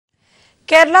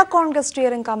Kerala Congress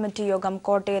Steering Committee Yogam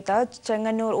Kottayathu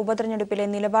Chenganur ഉപതെരഞ്ഞെടുപ്പിലെ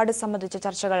നിലപാട് സംബന്ധിച്ച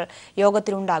ചർച്ചകൾ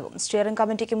യോഗത്തിലുണ്ടാകും. സ്റ്റിയറിംഗ്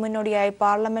കമ്മിറ്റിക്ക് മുന്നോടിയായി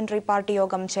പാർലമെന്ററി പാർട്ടി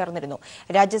യോഗം ചേർന്നിരുന്നു.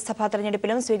 രാജ്യസഭാ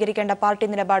തെരഞ്ഞെടുപ്പിലും സ്വീകരിക്കേണ്ട പാർട്ടി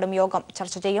നിലപാടും യോഗം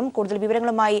ചർച്ച ചെയ്യും. കൂടുതൽ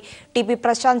വിവരങ്ങളുമായി ടി.പി.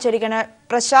 പ്രശാന്ത് ചേരുകയാണ്.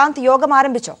 പ്രശാന്ത്, യോഗം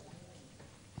ആരംഭിച്ചോ?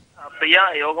 പ്രിയ,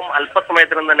 യോഗം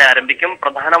അല്പസമയത്തിനും തന്നെ ആരംഭിക്കും.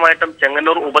 പ്രധാനമായിട്ടും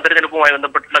ചെങ്ങന്നൂർ ഉപതെരഞ്ഞെടുപ്പുമായി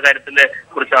ബന്ധപ്പെട്ടുള്ള കാര്യത്തിനെ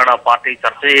കുറിച്ചാണ് പാർട്ടി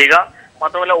ചർച്ച ചെയ്യുക.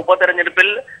 മാത്രമല്ല, ഉപതെരഞ്ഞെടുപ്പിൽ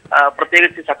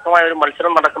പ്രത്യേകിച്ച് ശക്തമായ ഒരു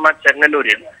മത്സരം നടക്കുന്ന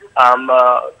ചെങ്ങന്നൂരിൽ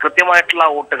കൃത്യമായിട്ടുള്ള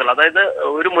വോട്ടുകൾ, അതായത്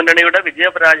ഒരു മുന്നണിയുടെ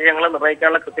വിജയപരാജയങ്ങൾ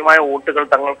നിർണ്ണയിക്കാനുള്ള കൃത്യമായ വോട്ടുകൾ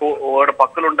തങ്ങൾക്ക്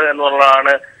പക്കലുണ്ട്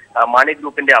എന്നുള്ളതാണ് മാണി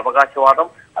ഗ്രൂപ്പിന്റെ അവകാശവാദം.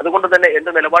 അതുകൊണ്ട് തന്നെ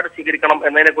എന്ത് നിലപാട് സ്വീകരിക്കണം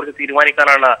എന്നതിനെ കുറിച്ച്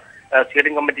തീരുമാനിക്കാനാണ്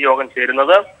സ്റ്റിയറിംഗ് കമ്മിറ്റി യോഗം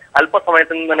ചേരുന്നത്.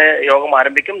 അല്പസമയത്തിൽ തന്നെ യോഗം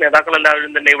ആരംഭിക്കും. നേതാക്കൾ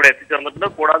എല്ലാവരും തന്നെ ഇവിടെ എത്തിച്ചേർന്നിട്ടുണ്ട്.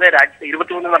 കൂടാതെ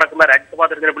 23 നടക്കുന്ന രാജ്യസഭാ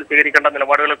തെരഞ്ഞെടുപ്പിൽ സ്വീകരിക്കേണ്ട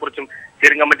നിലപാടുകളെ കുറിച്ചും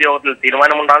സ്റ്റിയറിംഗ് കമ്മിറ്റി യോഗത്തിൽ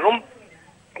തീരുമാനമുണ്ടാകും.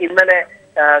 ഇന്നലെ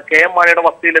കെ.എം. മാണിയുടെ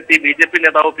വസതിയിലെത്തി ബി.ജെ.പി.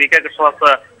 നേതാവ് പി.കെ. കൃഷ്ണദാസ്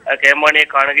കെ.എം. മാണിയെ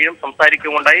കാണുകയും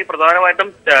സംസാരിക്കുകയുണ്ടായി. പ്രധാനമായിട്ടും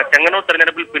ചെങ്ങന്നൂർ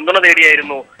തെരഞ്ഞെടുപ്പിൽ പിന്തുണ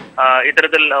തേടിയായിരുന്നു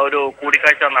ഇത്തരത്തിൽ ഒരു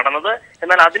കൂടിക്കാഴ്ച നടന്നത്.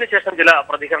 എന്നാൽ അതിനുശേഷം ചില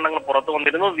പ്രതികരണങ്ങൾ പുറത്തു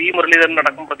വന്നിരുന്നു. വി. മുരളീധരൻ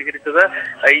അടക്കം പ്രതികരിച്ചത്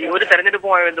ഈ ഒരു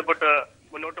തെരഞ്ഞെടുപ്പുമായി ബന്ധപ്പെട്ട്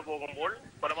മുന്നോട്ട് പോകുമ്പോൾ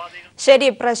ശരി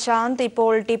പ്രശാന്ത്,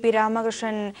 ഇപ്പോൾ ടി.പി.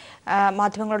 രാമകൃഷ്ണൻ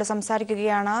മാധ്യമങ്ങളോട്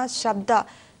സംസാരിക്കുകയാണ്.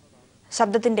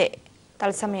 ശബ്ദത്തിന്റെ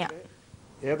തത്സമയ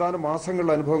ഏതാനും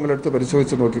മാസങ്ങളുടെ അനുഭവങ്ങൾ എടുത്ത്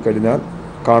പരിശോധിച്ച് നോക്കിക്കഴിഞ്ഞാൽ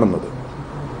കാണുന്നത്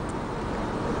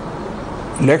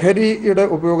ലഹരിയുടെ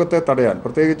ഉപയോഗത്തെ തടയാൻ,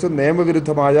 പ്രത്യേകിച്ച്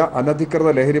നിയമവിരുദ്ധമായ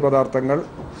അനധികൃത ലഹരി പദാർത്ഥങ്ങൾ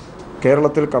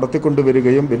കേരളത്തിൽ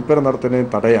കടത്തിക്കൊണ്ടുവരികയും വിൽപ്പന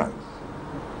നടത്തുന്നതിന് തടയാൻ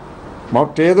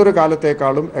മറ്റേതൊരു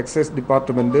കാലത്തേക്കാളും എക്സൈസ്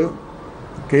ഡിപ്പാർട്ട്മെൻറ്റ്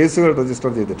കേസുകൾ രജിസ്റ്റർ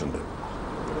ചെയ്തിട്ടുണ്ട്.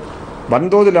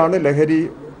 വൻതോതിലാണ്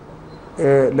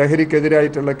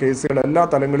ലഹരിക്കെതിരായിട്ടുള്ള കേസുകൾ എല്ലാ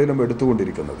തലങ്ങളിലും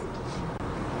എടുത്തുകൊണ്ടിരിക്കുന്നത്.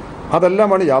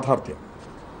 അതെല്ലാമാണ് യാഥാർത്ഥ്യം.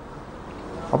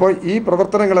 അപ്പോൾ ഈ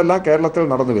പ്രവർത്തനങ്ങളെല്ലാം കേരളത്തിൽ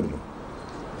നടന്നു വരുന്നു.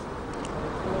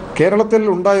 കേരളത്തിൽ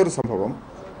ഉണ്ടായൊരു സംഭവം,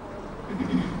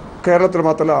 കേരളത്തിൽ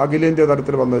മാത്രമല്ല അഖിലേന്ത്യാ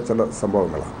തലത്തിൽ വന്ന ചില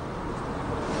സംഭവങ്ങളാണ്.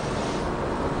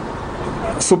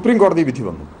 സുപ്രീം കോടതി വിധി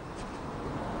വന്നു.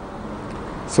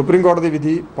 സുപ്രീം കോടതി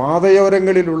വിധി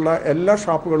പാതയോരങ്ങളിലുള്ള എല്ലാ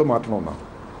ഷാപ്പുകളും മാറ്റണമെന്നാണ്.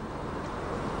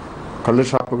 കള്ള്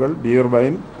ഷാപ്പുകൾ, ബിയർ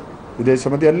വൈൻ,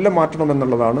 വിദേശമദ്യം എല്ലാം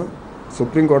മാറ്റണമെന്നുള്ളതാണ്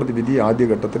സുപ്രീം കോടതി വിധി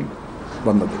ആദ്യഘട്ടത്തിൽ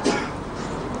വന്നത്.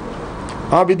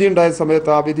 ആ വിധി ഉണ്ടായ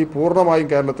സമയത്ത് ആ വിധി പൂർണ്ണമായും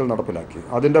കേരളത്തിൽ നടപ്പിലാക്കി.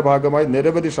 അതിൻ്റെ ഭാഗമായി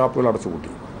നിരവധി ഷാപ്പുകൾ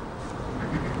അടച്ചുപൂട്ടി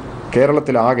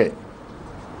കേരളത്തിലാകെ.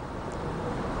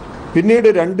 പിന്നീട്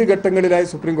 2 ഘട്ടങ്ങളിലായി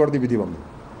സുപ്രീം കോടതി വിധി വന്നു.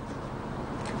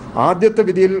 ആദ്യത്തെ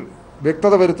വിധിയിൽ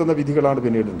വ്യക്തത വരുത്തുന്ന വിധികളാണ്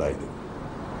പിന്നീട് ഉണ്ടായത്.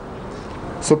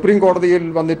 സുപ്രീം കോടതിയിൽ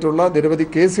വന്നിട്ടുള്ള നിരവധി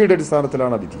കേസുകളുടെ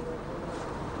അടിസ്ഥാനത്തിലാണ് വിധി.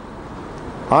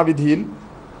 ആ വിധിയിൽ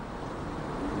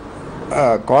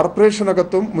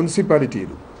കോർപ്പറേഷനകത്തും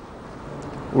മുനിസിപ്പാലിറ്റിയിലും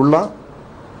ഉള്ള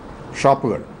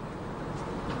ഷാപ്പുകൾ,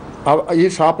 ഈ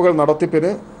ഷാപ്പുകൾ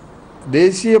നടത്തിപ്പിന്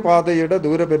ദേശീയപാതയുടെ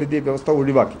ദൂരപരിധി വ്യവസ്ഥ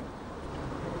ഒഴിവാക്കി.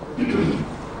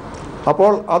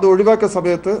 അപ്പോൾ അത് ഒഴിവാക്കിയ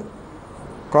സമയത്ത്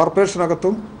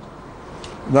കോർപ്പറേഷനകത്തും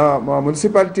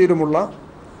മുനിസിപ്പാലിറ്റിയിലുമുള്ള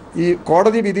ഈ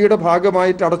കോടതി വിധിയുടെ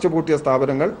ഭാഗമായിട്ട് അടച്ചുപൂട്ടിയ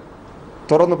സ്ഥാപനങ്ങൾ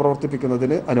തുറന്ന്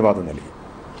പ്രവർത്തിപ്പിക്കുന്നതിന് അനുവാദം നൽകി.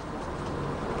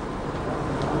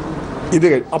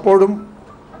 അപ്പോഴും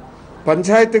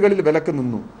പഞ്ചായത്തുകളിൽ വിലക്ക്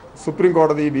നിന്നു. സുപ്രീം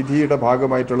കോടതി വിധിയുടെ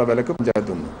ഭാഗമായിട്ടുള്ള വിലക്ക്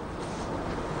പഞ്ചായത്ത് നിന്നു.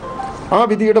 ആ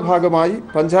വിധിയുടെ ഭാഗമായി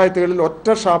പഞ്ചായത്തുകളിൽ ഒറ്റ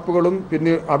ഷാപ്പുകളും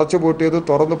പിന്നെ അടച്ചുപൂട്ടിയത്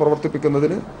തുറന്ന്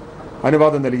പ്രവർത്തിപ്പിക്കുന്നതിന്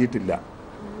അനുവാദം നൽകിയിട്ടില്ല.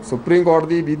 സുപ്രീം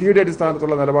കോടതി വിധിയുടെ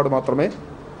അടിസ്ഥാനത്തിലുള്ള നിലപാട് മാത്രമേ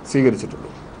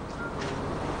സ്വീകരിച്ചിട്ടുള്ളൂ.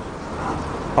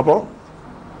 അപ്പോൾ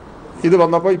ഇത്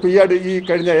വന്നപ്പോൾ ഇപ്പോൾ ഈ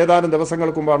കഴിഞ്ഞ ഏതാനും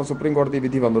ദിവസങ്ങൾക്ക് മുമ്പാണ് സുപ്രീം കോടതി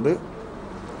വിധി വന്നത്.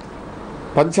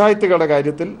 പഞ്ചായത്തുകളുടെ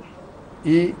കാര്യത്തിൽ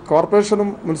ഈ കോർപ്പറേഷനും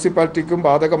മുനിസിപ്പാലിറ്റിക്കും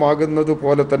ബാധകമാകുന്നത്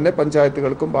പോലെ തന്നെ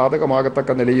പഞ്ചായത്തുകൾക്കും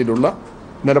ബാധകമാകത്തക്ക നിലയിലുള്ള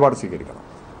നിലപാട് സ്വീകരിക്കണം.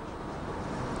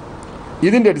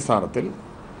 ഇതിൻ്റെ അടിസ്ഥാനത്തിൽ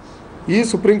ഈ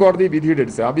സുപ്രീം കോടതി വിധിയുടെ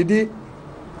അടിസ്ഥാനം, ആ വിധി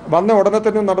വന്ന ഉടനെ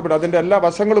തന്നെ നടപടി, അതിൻ്റെ എല്ലാ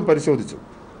വശങ്ങളും പരിശോധിച്ചു.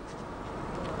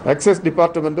 എക്സൈസ്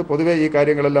ഡിപ്പാർട്ട്മെൻറ്റ് പൊതുവെ ഈ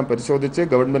കാര്യങ്ങളെല്ലാം പരിശോധിച്ച്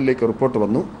ഗവൺമെൻറ്റിലേക്ക് റിപ്പോർട്ട്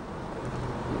വന്നു.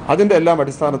 അതിൻ്റെ എല്ലാം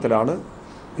അടിസ്ഥാനത്തിലാണ്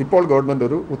ഇപ്പോൾ ഗവൺമെൻറ്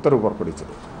ഒരു ഉത്തരവ്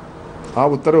പുറപ്പെടുവിച്ചത്. ആ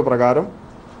ഉത്തരവ് പ്രകാരം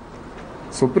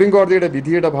സുപ്രീം കോടതിയുടെ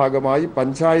വിധിയുടെ ഭാഗമായി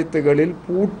പഞ്ചായത്തുകളിൽ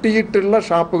പൂട്ടിയിട്ടുള്ള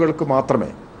ഷാപ്പുകൾക്ക് മാത്രമേ,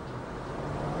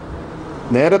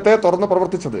 നേരത്തെ തുറന്ന്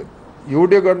പ്രവർത്തിച്ചത്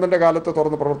UDA ഗവൺമെൻറ് കാലത്ത്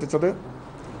തുറന്ന് പ്രവർത്തിച്ചത്,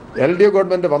 LDA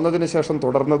ഗവൺമെൻറ് വന്നതിന് ശേഷം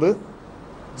തുടർന്നത്,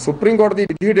 സുപ്രീം കോടതി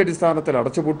വിധിയുടെ അടിസ്ഥാനത്തിൽ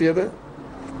അടച്ചുപൂട്ടിയത്,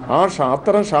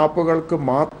 അത്തരം ഷാപ്പുകൾക്ക്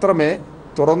മാത്രമേ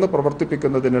തുറന്ന്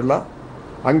പ്രവർത്തിപ്പിക്കുന്നതിനുള്ള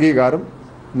അംഗീകാരം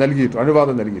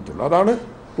അനുവാദം നൽകിയിട്ടുള്ളൂ. അതാണ്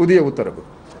പുതിയ ഉത്തരവ്.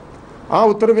 ആ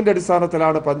ഉത്തരവിൻ്റെ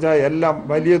അടിസ്ഥാനത്തിലാണ് പഞ്ചായത്ത് എല്ലാം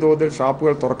വലിയ തോതിൽ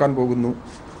ഷാപ്പുകൾ തുറക്കാൻ പോകുന്നു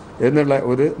എന്നുള്ള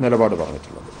ഒരു നിലപാട്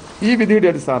പറഞ്ഞിട്ടുള്ളത്. ഈ വിധിയുടെ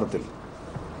അടിസ്ഥാനത്തിൽ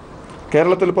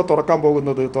കേരളത്തിൽ ഇപ്പോൾ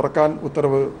തുറക്കാൻ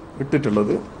ഉത്തരവ്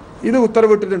ഇട്ടിട്ടുള്ളത്, ഇത്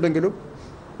ഉത്തരവിട്ടിട്ടുണ്ടെങ്കിലും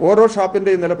ഓരോ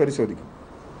ഷാപ്പിൻ്റെയും നില പരിശോധിക്കും.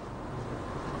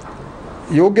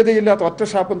 യോഗ്യതയില്ലാത്ത ഒറ്റ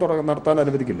ഷാപ്പും നടത്താൻ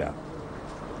അനുവദിക്കില്ല,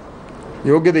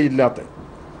 യോഗ്യതയില്ലാത്ത.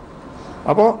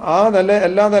 അപ്പോൾ ആ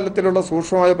എല്ലാ നിലത്തിലുള്ള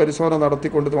സൂക്ഷ്മമായ പരിശോധന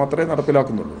നടത്തിക്കൊണ്ട് മാത്രമേ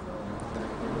നടപ്പിലാക്കുന്നുള്ളൂ.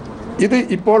 ഇത്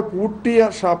ഇപ്പോൾ പൂട്ടിയ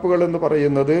ഷാപ്പുകൾ എന്ന്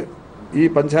പറയുന്നത് ഈ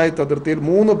പഞ്ചായത്ത് അതിർത്തിയിൽ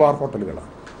 3 bar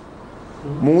ഹോട്ടലുകളാണ്.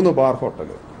 3 bar hotel.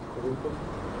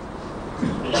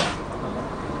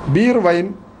 Beer wine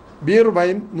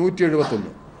 171.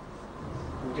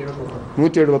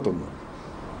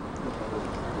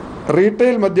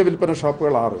 Retail മദ്യവിൽപ്പന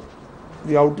ഷോപ്പുകൾ 6.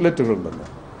 ഈ ഔട്ട്ലെറ്റുകളുണ്ടല്ലോ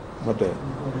മറ്റേ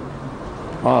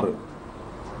 6.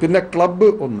 പിന്നെ ക്ലബ്ബ്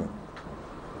 1.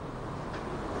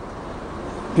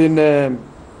 പിന്നെ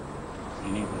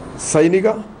സൈനിക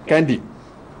ക്യാൻറ്റീൻ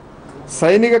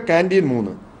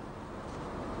 3.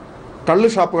 കള്ള്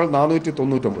ഷാപ്പുകൾ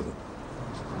 499.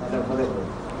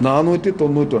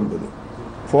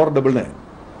 499.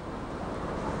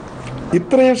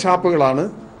 ഇത്രയും ഷാപ്പുകളാണ്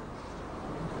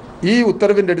ഈ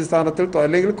ഉത്തരവിൻ്റെ അടിസ്ഥാനത്തിൽ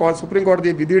അല്ലെങ്കിൽ സുപ്രീം കോടതി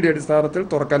വിധിയുടെ അടിസ്ഥാനത്തിൽ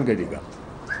തുറക്കാൻ കഴിയുക.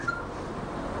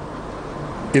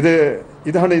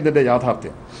 ഇതാണ് ഇതിൻ്റെ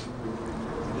യാഥാർത്ഥ്യം.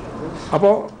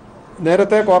 അപ്പോൾ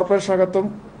നേരത്തെ കോർപ്പറേഷനകത്തും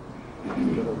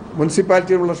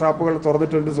മുനിസിപ്പാലിറ്റിയിലുള്ള ഷാപ്പുകൾ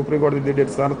തുറന്നിട്ടുണ്ട് സുപ്രീം കോടതി വിധിയുടെ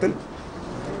അടിസ്ഥാനത്തിൽ.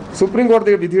 സുപ്രീം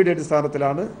കോടതി വിധിയുടെ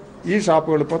അടിസ്ഥാനത്തിലാണ് ഈ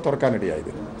ഷാപ്പുകൾ ഇപ്പോൾ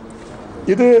തുറക്കാനിടയായത്.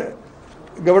 ഇത്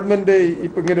ഗവൺമെൻറ്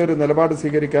ഇപ്പം ഇങ്ങനെ ഒരു നിലപാട്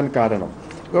സ്വീകരിക്കാൻ കാരണം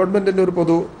ഗവൺമെൻറ്റിൻ്റെ ഒരു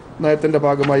പൊതു നയത്തിൻ്റെ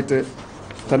ഭാഗമായിട്ട്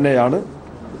തന്നെയാണ്.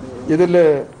 ഇതിൽ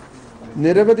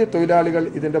നിരവധി തൊഴിലാളികൾ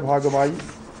ഇതിൻ്റെ ഭാഗമായി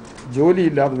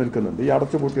ജോലിയില്ലാതെ നിൽക്കുന്നുണ്ട്. ഈ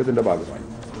അടച്ചുപൂട്ടിയതിൻ്റെ ഭാഗമായി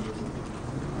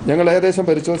ഞങ്ങൾ ഏകദേശം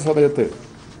പരിശോധിച്ച സമയത്ത്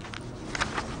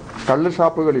കള്ള്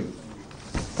ഷാപ്പുകളിൽ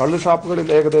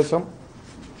ഏകദേശം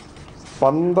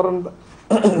 12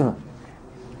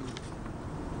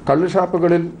 കള്ള്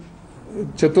ഷാപ്പുകളിൽ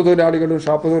ചെത്തുതൊഴിലാളികളും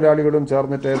ഷാപ്പ് തൊഴിലാളികളും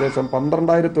ചേർന്നിട്ട് ഏകദേശം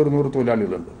 12,100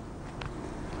 തൊഴിലാളികളുണ്ട്.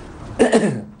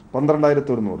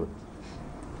 12,100.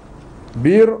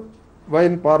 ബീർ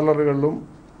വൈൻ പാർലറുകളിലും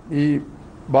ഈ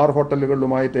ബാർ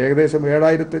ഹോട്ടലുകളിലുമായിട്ട് ഏകദേശം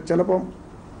 7,000, ചിലപ്പം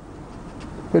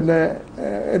പിന്നെ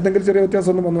എന്തെങ്കിലും ചെറിയ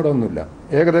വ്യത്യാസമൊന്നും വന്നിടൊന്നുമില്ല.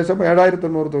 ഏകദേശം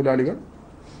 7,100 തൊഴിലാളികൾ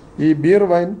ഈ ബീർ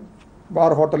വൈൻ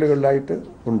ബാർ ഹോട്ടലുകളിലായിട്ട്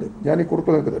ഉണ്ട്. ഞാൻ ഈ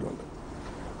കുറിപ്പ് നിങ്ങൾക്ക് തരുന്നുണ്ട്.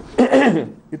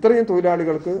 ഇത്രയും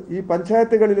തൊഴിലാളികൾക്ക് ഈ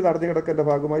പഞ്ചായത്തുകളിൽ നടന്നു കിടക്കേണ്ട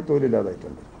ഭാഗമായി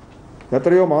തൊഴിലില്ലാതായിട്ടുണ്ട്.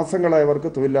 എത്രയോ മാസങ്ങളായി അവർക്ക്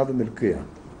തൊഴിലില്ലാതെ നിൽക്കുകയാണ്.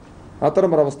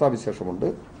 അത്തരമൊരവസ്ഥാവിശേഷമുണ്ട്.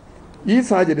 ഈ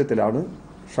സാഹചര്യത്തിലാണ്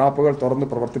ഷാപ്പുകൾ തുറന്ന്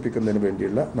പ്രവർത്തിപ്പിക്കുന്നതിന്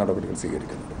വേണ്ടിയുള്ള നടപടികൾ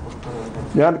സ്വീകരിക്കുന്നത്.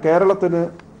 ഞാൻ കേരളത്തിന്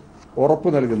ഉറപ്പ്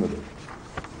നൽകുന്നത്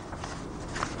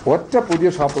ഒറ്റ പുതിയ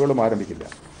ഷാപ്പുകളും ആരംഭിക്കില്ല.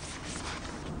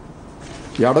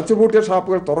 ഈ അടച്ചുപൂട്ടിയ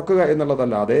ഷാപ്പുകൾ തുറക്കുക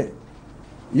എന്നുള്ളതല്ലാതെ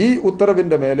ഈ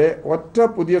ഉത്തരവിൻ്റെ മേലെ ഒറ്റ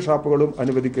പുതിയ ഷാപ്പുകളും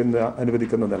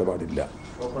അനുവദിക്കുന്ന നിലപാടില്ല.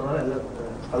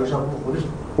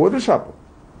 ഒരു ഷാപ്പ്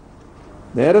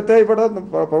നേരത്തെ ഇവിടെ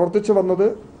പ്രവർത്തിച്ചു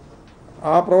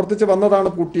വന്നതാണ്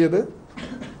പൂട്ടിയത്.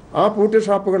 ആ പൂട്ടിയ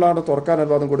ഷാപ്പുകളാണ് തുറക്കാൻ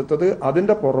അനുവാദം കൊടുത്തത്.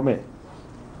 അതിൻ്റെ പുറമെ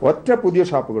ഒറ്റ പുതിയ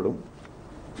ഷാപ്പുകളും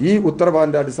ഈ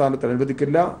ഉത്തരവിൻ്റെ അടിസ്ഥാനത്തിൽ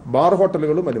അനുവദിക്കില്ല. ബാർ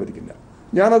ഹോട്ടലുകളും അനുവദിക്കില്ല.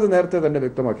 ഞാനത് നേരത്തെ തന്നെ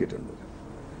വ്യക്തമാക്കിയിട്ടുണ്ട്.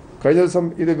 കഴിഞ്ഞ ദിവസം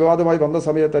ഇത് വിവാദമായി വന്ന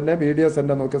സമയത്ത് തന്നെ മീഡിയസ്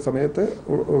എന്നെ നോക്കിയ സമയത്ത്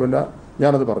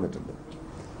ഞാനത് പറഞ്ഞിട്ടുണ്ട്.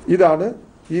 ഇതാണ്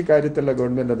ഈ കാര്യത്തിലുള്ള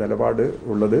ഗവൺമെൻറ് നിലപാട്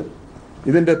ഉള്ളത്.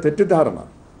 ഇതിൻ്റെ തെറ്റിദ്ധാരണ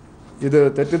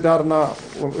തെറ്റിദ്ധാരണ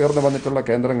ഉയർന്നു വന്നിട്ടുള്ള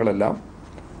കേന്ദ്രങ്ങളെല്ലാം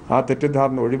ആ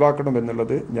തെറ്റിദ്ധാരണ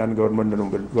ഒഴിവാക്കണമെന്നുള്ളത് ഞാൻ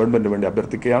ഗവൺമെൻറ്റിന് വേണ്ടി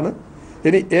അഭ്യർത്ഥിക്കുകയാണ്.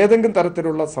 ഇനി ഏതെങ്കിലും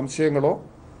തരത്തിലുള്ള സംശയങ്ങളോ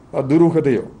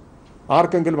ദുരൂഹതയോ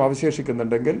ആർക്കെങ്കിലും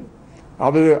അവശേഷിക്കുന്നുണ്ടെങ്കിൽ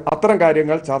അത്തരം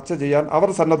കാര്യങ്ങൾ ചർച്ച ചെയ്യാൻ അവർ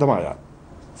സന്നദ്ധമായാൽ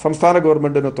സംസ്ഥാന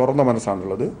ഗവൺമെൻറ്റിന് തുറന്ന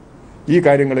മനസ്സാണുള്ളത്. ഈ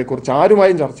കാര്യങ്ങളെക്കുറിച്ച്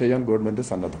ആരുമായും ചർച്ച ചെയ്യാൻ ഗവൺമെൻറ്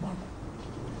സന്നദ്ധമാണ്.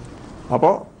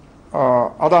 അപ്പോൾ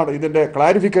അതാണ് ഇതിൻ്റെ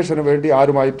ക്ലാരിഫിക്കേഷന് വേണ്ടി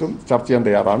ആരുമായിട്ടും ചർച്ച ചെയ്യാൻ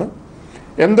തയ്യാറാണ്.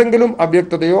 എന്തെങ്കിലും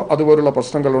അവ്യക്തതയോ അതുപോലുള്ള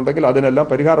പ്രശ്നങ്ങളുണ്ടെങ്കിൽ അതിനെല്ലാം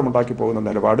പരിഹാരമുണ്ടാക്കി പോകുന്ന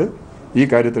നിലപാട് ഈ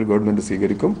കാര്യത്തിൽ ഗവൺമെൻറ്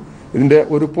സ്വീകരിക്കും. ഇതിൻ്റെ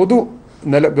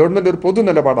ഗവൺമെൻറ് ഒരു പൊതു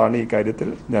നിലപാടാണ് ഈ കാര്യത്തിൽ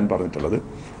ഞാൻ പറഞ്ഞിട്ടുള്ളത്.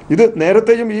 ഇത്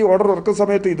നേരത്തെയും ഈ ഓർഡർ ഇറക്കുന്ന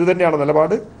സമയത്ത് ഇത് തന്നെയാണ്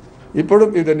നിലപാട്, ഇപ്പോഴും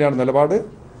ഇത് തന്നെയാണ് നിലപാട്.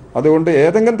 അതുകൊണ്ട്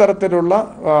ഏതെങ്കിലും തരത്തിലുള്ള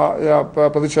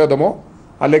പ്രതിഷേധമോ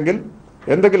അല്ലെങ്കിൽ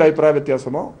എന്തെങ്കിലും അഭിപ്രായ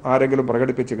വ്യത്യാസമോ ആരെങ്കിലും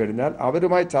പ്രകടിപ്പിച്ചു കഴിഞ്ഞാൽ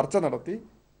അവരുമായി ചർച്ച നടത്തി.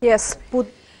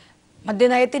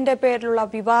 മദ്യനയത്തിന്റെ പേരിലുള്ള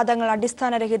വിവാദങ്ങൾ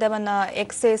അടിസ്ഥാനരഹിതമെന്ന്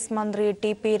എക്സൈസ് മന്ത്രി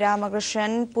TP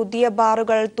രാമകൃഷ്ണൻ. പുതിയ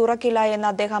ബാറുകൾ തുറക്കില്ല എന്ന്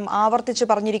അദ്ദേഹം ആവർത്തിച്ചു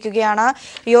പറഞ്ഞിരിക്കുകയാണ്.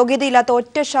 യോഗ്യതയില്ലാത്ത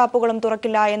ഒറ്റ ഷാപ്പുകളും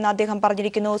തുറക്കില്ല എന്ന് അദ്ദേഹം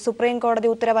പറഞ്ഞിരിക്കുന്നു. സുപ്രീം കോടതി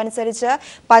ഉത്തരവനുസരിച്ച്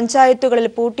പഞ്ചായത്തുകളിൽ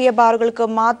പൂട്ടിയ ബാറുകൾക്ക്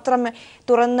മാത്രമേ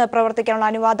തുറന്ന്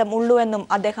പ്രവർത്തിക്കാനുള്ള അനുവാദം ഉള്ളൂ എന്നും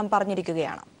അദ്ദേഹം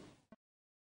പറഞ്ഞിരിക്കുകയാണ്.